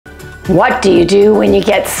What do you do when you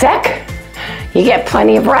get sick? You get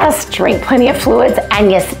plenty of rest, drink plenty of fluids,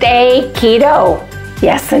 and you stay keto.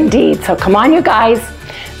 Yes, indeed. So come on, you guys.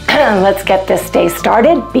 Let's get this day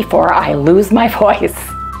started before I lose my voice.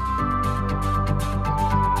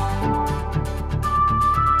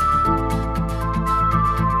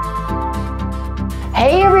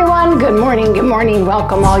 Hey everyone, good morning,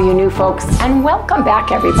 welcome all you new folks, and welcome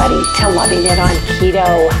back everybody to Loving It on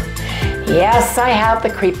Keto. Yes, I have the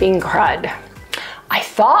creeping crud. I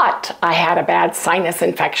thought I had a bad sinus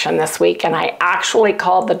infection this week, and I actually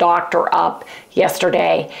called the doctor up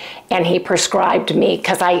yesterday, and he prescribed me,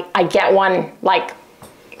 because I get one like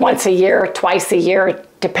once a year, twice a year,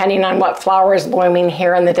 depending on what flower is blooming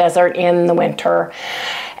here in the desert in the winter.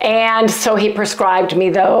 And so he prescribed me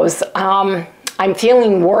those. I'm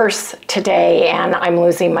feeling worse today, and I'm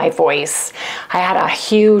losing my voice. I had a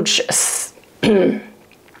huge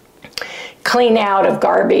clean out of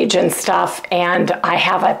garbage and stuff, and I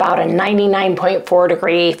have about a 99.4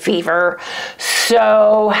 degree fever.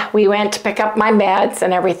 So we went to pick up my meds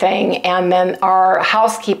and everything, and then our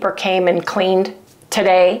housekeeper came and cleaned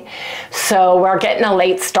today. So we're getting a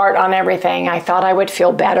late start on everything. I thought I would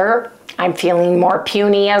feel better. I'm feeling more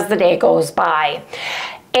puny as the day goes by.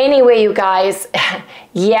 Anyway, you guys,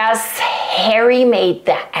 yes, Harry made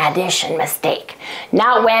the addition mistake,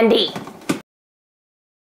 not Wendy.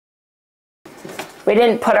 We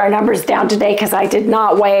didn't put our numbers down today because I did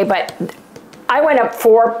not weigh, but I went up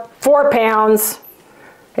four pounds.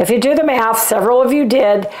 If you do the math, several of you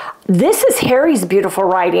did. This is Harry's beautiful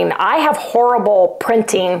writing. I have horrible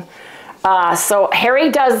printing. So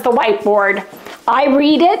Harry does the whiteboard. I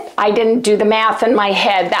read it. I didn't do the math in my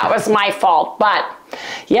head. That was my fault. But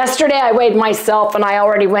yesterday I weighed myself and I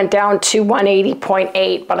already went down to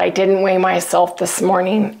 180.8, but I didn't weigh myself this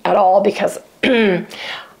morning at all because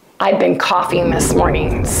I've been coughing this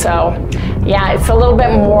morning. So yeah, it's a little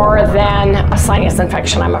bit more than a sinus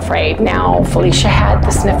infection, I'm afraid. Now, Felicia had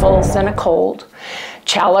the sniffles and a cold.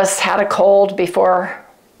 Chalice had a cold before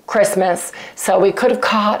Christmas, so we could have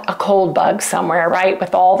caught a cold bug somewhere, right,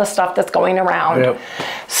 with all the stuff that's going around. Yep.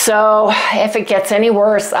 So if it gets any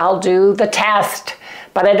worse, I'll do the test,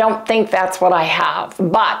 but I don't think that's what I have.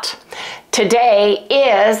 But today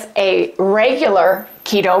is a regular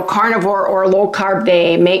keto, carnivore, or low carb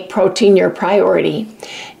day. Make protein your priority.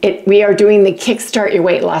 We are doing the Kickstart Your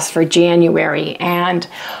Weight Loss for January, and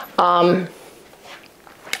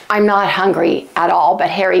I'm not hungry at all, but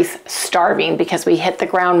Harry's starving because we hit the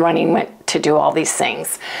ground running, went to do all these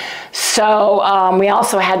things. So we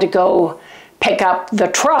also had to go pick up the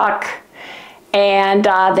truck, and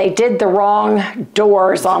they did the wrong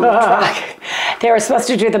doors on the truck. They were supposed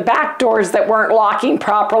to do the back doors that weren't locking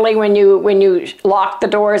properly when you lock the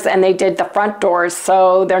doors, and they did the front doors.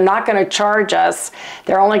 So they're not going to charge us.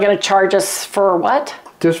 They're only going to charge us for what?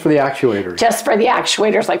 Just for the actuators. Just for the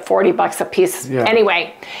actuators, like 40 bucks a piece. Yeah.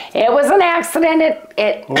 Anyway, it was an accident.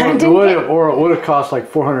 It would have cost like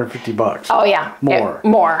 450 bucks. Oh yeah. More.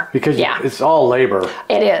 More. Because it's all labor.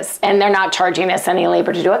 It is. And they're not charging us any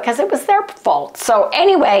labor to do it because it was their fault. So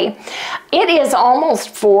anyway, it is almost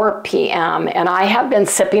 4 p.m. and I have been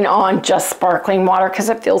sipping on just sparkling water because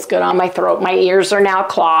it feels good on my throat. My ears are now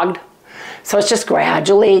clogged. So it's just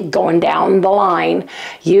gradually going down the line.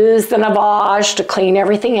 Use the Demanche to clean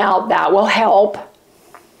everything out. That will help.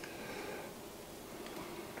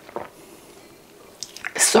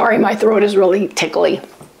 Sorry, my throat is really tickly.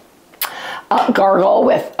 Gargle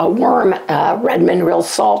with a warm Redmond real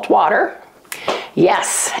salt water.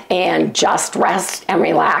 Yes, and just rest and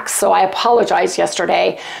relax. So I apologized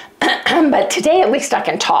yesterday, but today at least I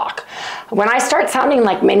can talk. When I start sounding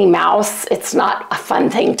like Minnie Mouse, it's not a fun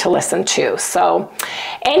thing to listen to. So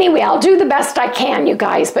anyway, I'll do the best I can, you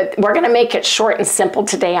guys, but we're gonna make it short and simple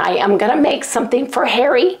today. I am gonna make something for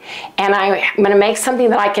Harry, and I'm gonna make something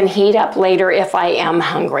that I can heat up later if I am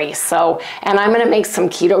hungry. So, and I'm gonna make some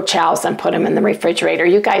keto chows and put them in the refrigerator.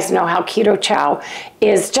 You guys know how keto chow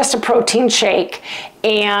is just a protein shake,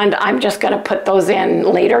 and I'm just gonna put those in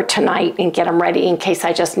later tonight and get them ready in case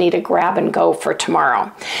I just need to grab and go for tomorrow.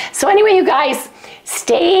 So anyway, you guys,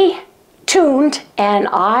 stay tuned, and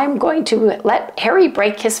I'm going to let Harry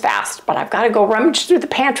break his fast, but I've got to go rummage through the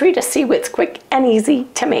pantry to see what's quick and easy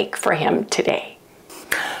to make for him today.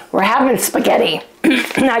 We're having spaghetti.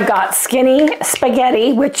 I've got skinny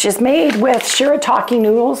spaghetti, which is made with shirataki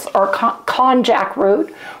noodles or konjac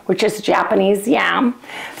root, which is Japanese yam.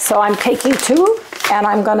 So I'm taking 2 and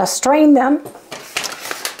I'm going to strain them.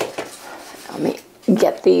 Let me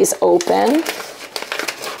get these open.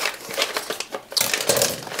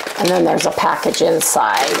 And then there's a package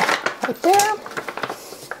inside, right there.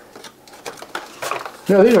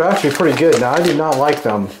 No, these are actually pretty good. Now, I did not like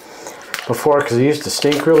them before because they used to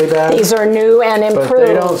stink really bad. These are new and improved. But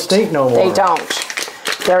they don't stink no more. They don't.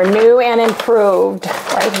 They're new and improved.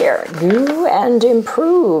 Right here. New and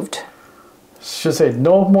improved. Should say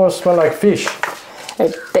no more smell like fish.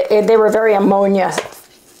 They were very ammonia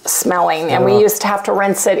smelling, and we used to have to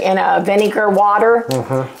rinse it in a vinegar water,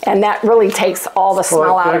 and that really takes all the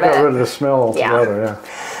smell out of it. Got rid of the smell altogether,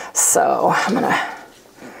 yeah. So I'm gonna.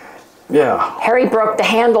 Yeah. Harry broke the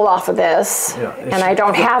handle off of this, and I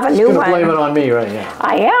don't have a new one. You're gonna blame it on me, right? Yeah.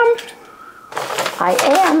 I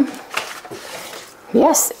am.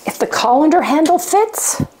 Yes, if the colander handle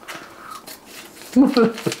fits.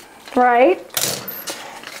 Right?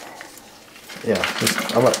 Yeah,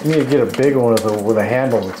 I need to get a big one with a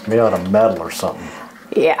handle that's made out of metal or something.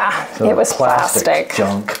 Yeah, it was plastic.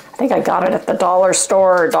 Junk. I think I got it at the dollar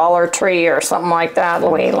store or Dollar Tree or something like that a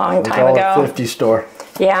long time ago. $1.50 store.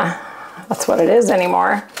 Yeah, that's what it is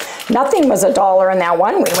anymore. Nothing was $1 in that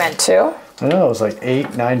one we went to. I know, it was like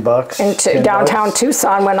 $8, $9. Into downtown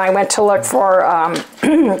Tucson when I went to look for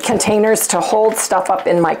containers to hold stuff up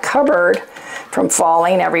in my cupboard from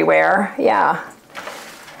falling everywhere. Yeah,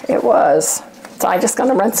 it was. So I'm just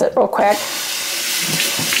gonna rinse it real quick.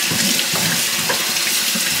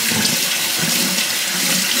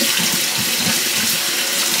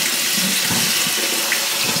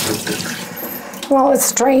 While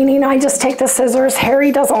it's draining, I just take the scissors.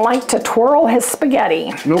 Harry doesn't like to twirl his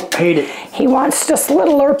spaghetti. Nope, hate it. He wants just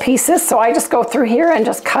littler pieces, so I just go through here and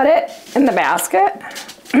just cut it in the basket.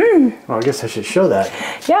 Well, I guess I should show that.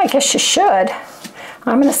 Yeah, I guess you should.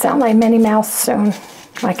 I'm gonna sound like Minnie Mouse soon.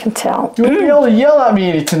 I can tell. You'll be able to yell at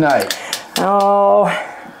me tonight. Oh,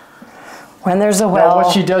 when there's a well. Now,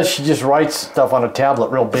 what she does, she just writes stuff on a tablet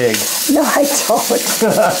real big. No, I don't.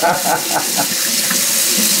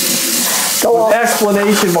 With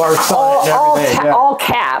exclamation marks on it and everything. All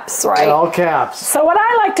caps, right? Yeah, all caps. So what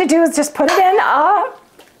I like to do is just put it in a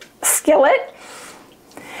skillet.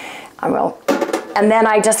 I will. And then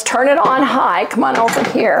I just turn it on high. Come on over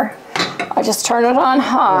here. I just turn it on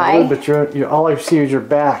high. But you're all I see is your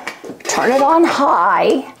back. Turn it on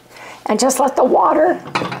high and just let the water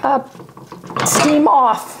steam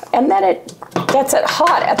off, and then it gets it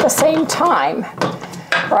hot at the same time,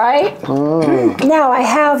 right? Now I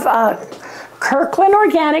have Kirkland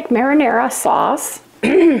Organic Marinara sauce,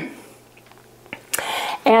 and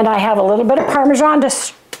I have a little bit of Parmesan to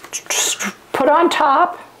put on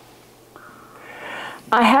top.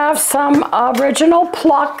 I have some original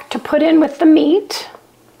pluck to put in with the meat.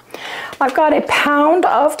 I've got a pound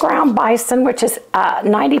of ground bison, which is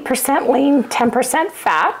 90% lean, 10%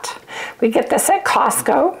 fat. We get this at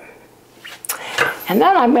Costco. And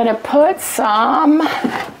then I'm gonna put some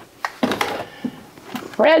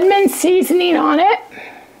Redmond seasoning on it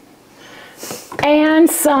and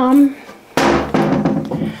some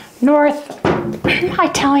North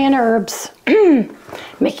Italian herbs.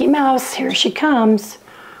 Mickey Mouse, here she comes.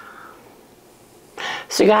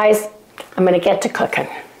 So guys, I'm gonna get to cooking.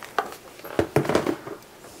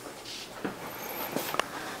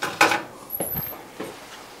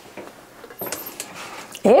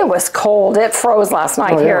 It was cold. It froze last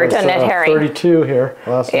night here, didn't it, Harry? 32 here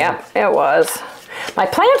last night. Yeah, it was. My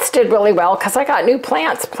plants did really well because I got new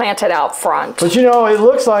plants planted out front. But you know, it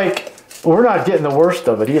looks like we're not getting the worst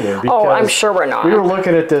of it either. Oh, I'm sure we're not. We were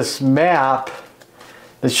looking at this map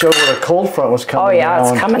that showed where the cold front was coming down. Oh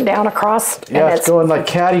yeah, it's coming down across. Yeah, it's going like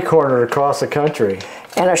catty corner across the country.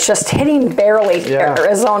 And it's just hitting barely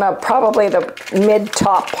Arizona, probably the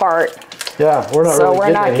mid-top part. Yeah, we're not so really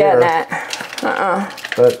we're not getting it.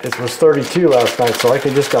 But it was 32 last night, so I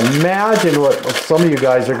can just imagine what some of you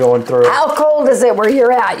guys are going through. How cold is it where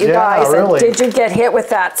you're at, you guys? Really. And did you get hit with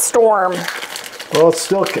that storm? Well, it's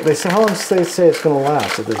still, they say, how long do they say it's going to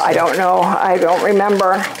last? I don't know. I don't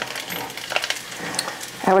remember.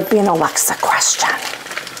 That would be an Alexa question.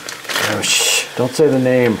 Oh, shh. Don't say the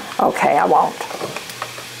name. Okay, I won't.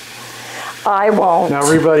 I won't. Now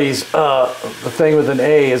everybody's, the thing with an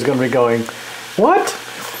A is going to be going, what?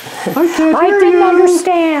 I didn't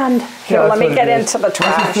understand. Here, Yeah, let me get into the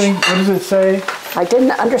trash. What does it say? I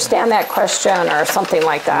didn't understand that question or something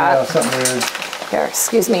like that. Yeah, something weird. Here,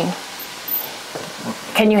 excuse me.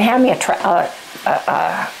 Can you hand me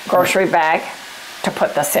a grocery bag to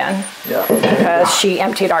put this in? Yeah. Because she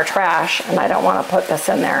emptied our trash and I don't want to put this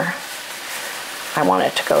in there. I want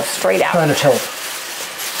it to go straight out. Trying to help.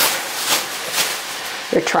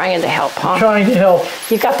 You're trying to help, huh? I'm trying to help.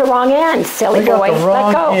 You got the wrong end, silly boy. I got the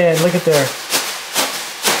wrong end. Look at there.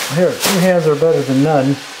 Here, 2 hands are better than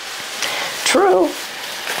none. True.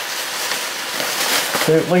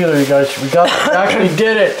 Look at there, you guys. We actually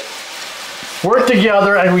did it. worked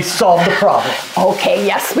together and we solved the problem. Okay,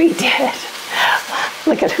 yes we did.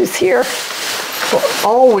 Look at who's here. Well,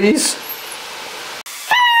 always.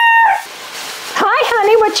 Hi,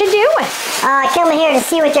 honey, what you doing? I come here to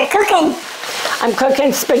see what you're cooking. I'm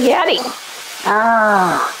cooking spaghetti.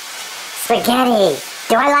 Oh, spaghetti.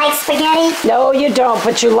 Do I like spaghetti? No, you don't,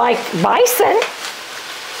 but you like bison.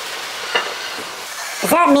 Is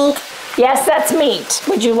that meat? Yes, that's meat.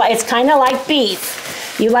 Would you like? It's kind of like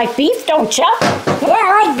beef. You like beef, don't you? Yeah,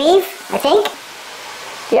 I like beef, I think.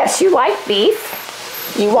 Yes, you like beef.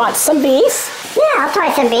 You want some beef? Yeah, I'll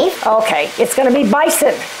try some beef. Okay, it's gonna be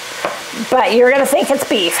bison, but you're gonna think it's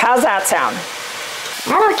beef. How's that sound?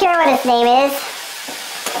 I don't care what his name is.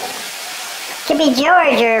 It could be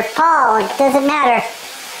George or Paul, it doesn't matter.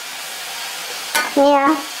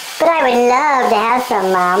 Yeah, but I would love to have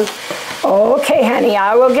some, Mom. Okay, honey,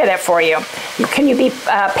 I will get it for you. Can you be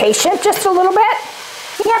patient just a little bit?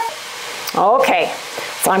 Yep. Okay,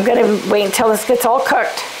 so I'm gonna wait until this gets all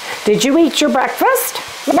cooked. Did you eat your breakfast?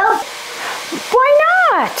 Nope. Why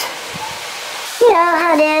not? You know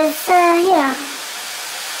how it is,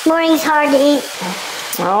 morning's hard to eat.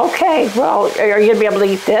 Okay, well, are you gonna be able to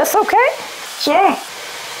eat this, okay? Sure.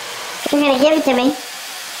 If you're gonna give it to me,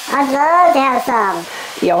 I'd love to have some.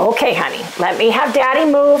 Yeah, okay, honey. Let me have Daddy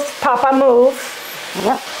move, Papa move.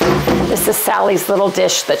 Yep. This is Sally's little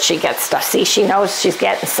dish that she gets stuff. See, she knows she's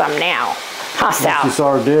getting some now. Huh, Sal? She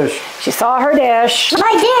saw her dish. She saw her dish.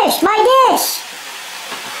 My dish, my dish.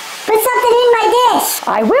 Put something in my dish.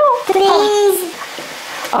 I will. Please.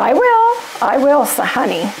 I will, so,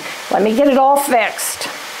 honey. Let me get it all fixed.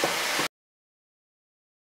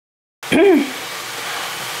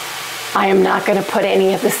 I am not going to put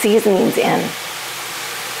any of the seasonings in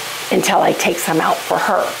until I take some out for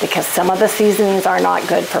her, because some of the seasonings are not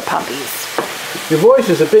good for puppies. Your voice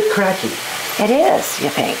is a bit cracky. It is, you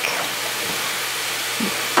think?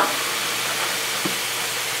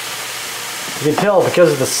 You can tell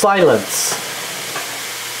because of the silence.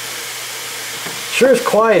 Sure is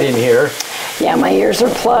quiet in here. Yeah, my ears are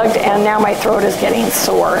plugged and now my throat is getting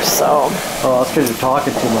sore, so. Oh, that's because you're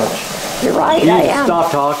talking too much. You're right, You I need to am.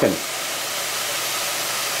 stop talking.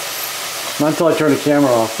 Not until I turn the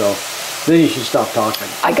camera off, though. Then you should stop talking.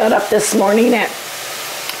 I got up this morning at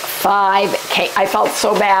 5. I felt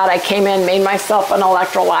so bad. I came in, made myself an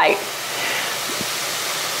electrolyte,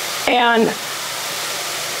 and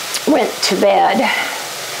went to bed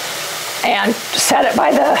and set it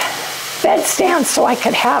by the bedstand so I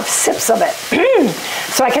could have sips of it.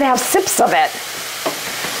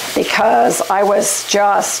 Because I was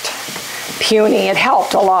just puny. It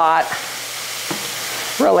helped a lot.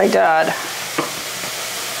 Really did.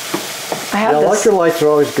 I have this. Electrolytes are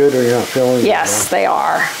always good when you're not feeling good. Yes, they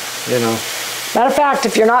are. You know. Matter of fact,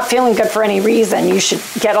 if you're not feeling good for any reason, you should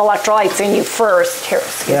get electrolytes in you first. Here,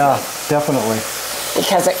 excuse me. Yeah, definitely.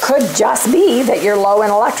 Because it could just be that you're low in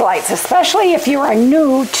electrolytes, especially if you are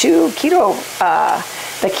new to keto,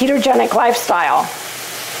 the ketogenic lifestyle.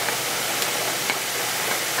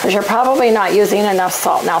 Because you're probably not using enough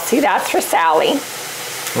salt. Now, see, that's for Sally.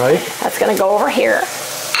 Right? That's going to go over here.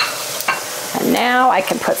 And now I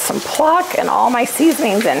can put some PLUCK and all my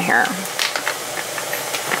seasonings in here.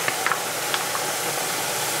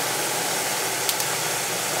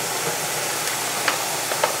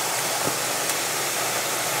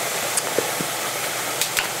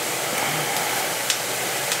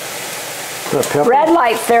 Red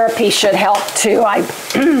light therapy should help too. I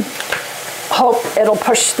hope it'll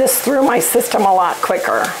push this through my system a lot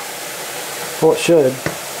quicker. Well, it should.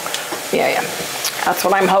 Yeah. That's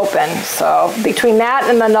what I'm hoping. So between that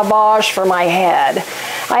and the Demanche for my head.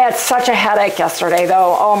 I had such a headache yesterday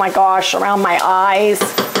though. Oh my gosh, around my eyes.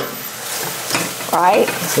 Right?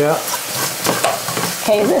 Yeah.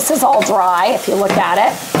 Okay, this is all dry if you look at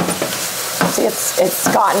it. See, it's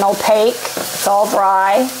gotten opaque. It's all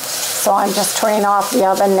dry. So I'm just turning off the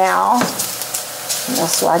oven now. I'm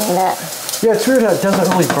just letting it. Yeah, it's weird how it doesn't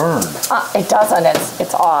really burn. It doesn't.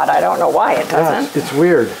 It's odd. I don't know why it doesn't. Yeah, it's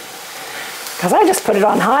weird. Because I just put it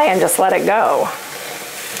on high and just let it go.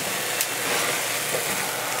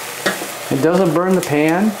 It doesn't burn the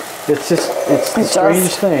pan. It's just, it's the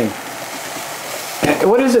strangest thing.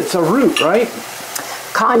 What is it? It's a root, right?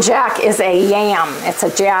 Konjac is a yam. It's a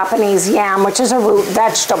Japanese yam, which is a root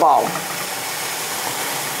vegetable.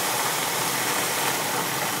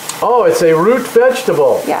 Oh, it's a root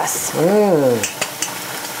vegetable. Yes.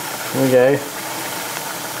 Okay.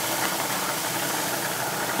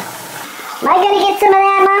 Am I gonna get some of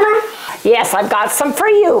that, Mama? Yes, I've got some for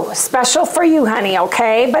you. Special for you, honey,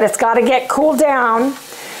 okay? But it's got to get cooled down.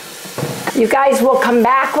 You guys will come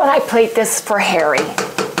back when I plate this for Harry.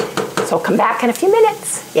 So come back in a few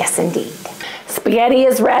minutes. Yes, indeed. Spaghetti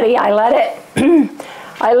is ready. I let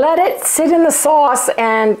it sit in the sauce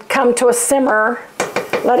and come to a simmer.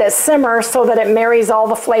 Let it simmer so that it marries all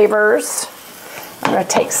the flavors. I'm going to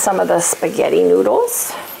take some of the spaghetti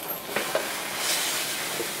noodles.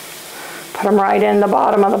 Put them right in the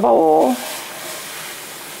bottom of the bowl.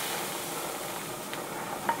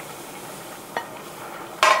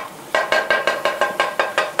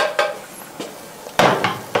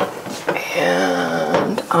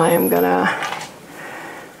 And I'm going to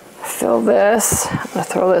fill this. I'm going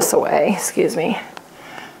to throw this away, excuse me.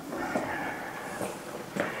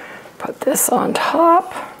 Put this on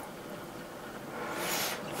top.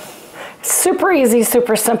 Super easy,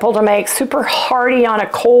 super simple to make, super hearty on a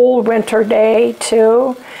cold winter day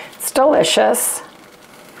too. It's delicious.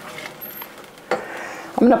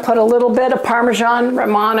 I'm going to put a little bit of Parmesan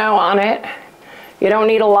Romano on it. You don't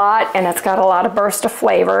need a lot, and it's got a lot of burst of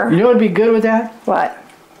flavor. You know what would be good with that? What?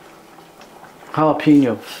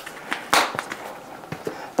 Jalapenos.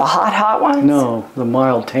 The hot ones? No, the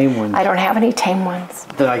mild tame ones. I don't have any tame ones.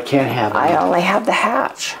 That I can't have. I only have the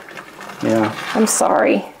hatch. Yeah. I'm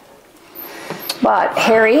sorry. But,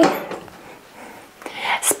 Harry,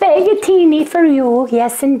 spaghettini for you.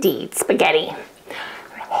 Yes, indeed. Spaghetti.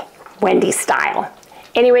 Wendy style.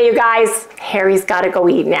 Anyway, you guys, Harry's got to go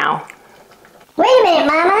eat now. Wait a minute,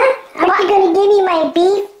 Mama. Aren't you going to give me my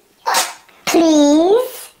beef?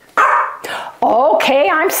 Please? Okay,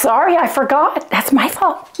 I'm sorry. I forgot. That's my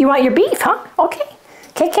fault. You want your beef, huh? Okay.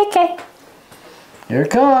 Okay. Here it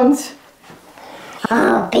comes.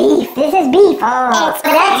 Oh, beef. This is beef. Oh,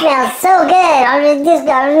 that smells so good.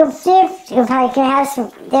 If I can have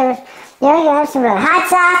some, have some hot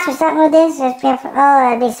sauce or something with this. Oh,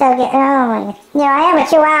 that'd be so good. Oh, my. I have a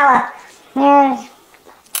Chihuahua.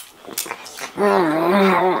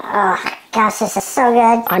 Oh, gosh, this is so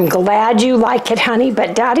good. I'm glad you like it, honey,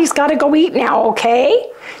 but Daddy's got to go eat now,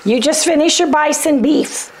 okay? You just finish your bison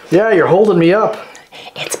beef. Yeah, you're holding me up.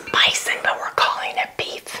 It's bison, but we're calling it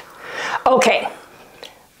beef. Okay.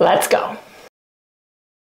 Let's go.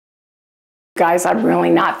 Guys, I'm really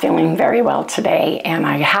not feeling very well today, and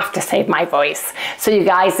I have to save my voice. So you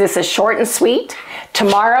guys, this is short and sweet.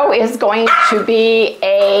 Tomorrow is going to be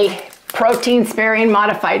a protein-sparing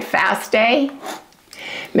modified fast day.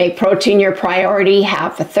 Make protein your priority.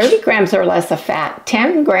 Have 30 grams or less of fat,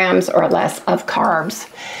 10 grams or less of carbs.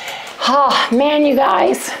 Oh, man, you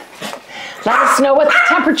guys. Let us know what the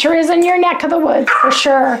temperature is in your neck of the woods, for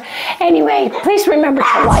sure. Anyway, please remember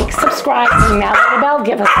to like, subscribe, ring that little bell,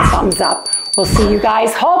 give us a thumbs up. We'll see you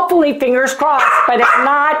guys, hopefully, fingers crossed. But if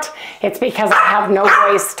not, it's because I have no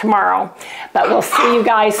voice tomorrow. But we'll see you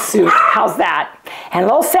guys soon. How's that? And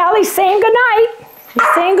little Sally's saying goodnight. You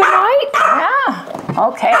saying goodnight? Yeah.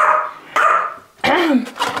 Okay.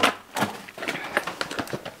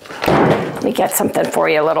 Let me get something for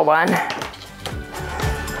you, little one.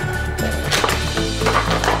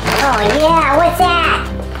 Oh, yeah, what's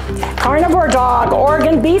that? Carnivore Dog,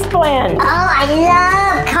 Oregon Beef Blend. Oh, I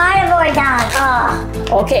love Carnivore Dog.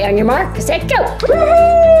 Oh. Okay, on your mark, set, go. Woohoo!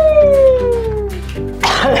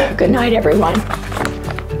 Good night, everyone.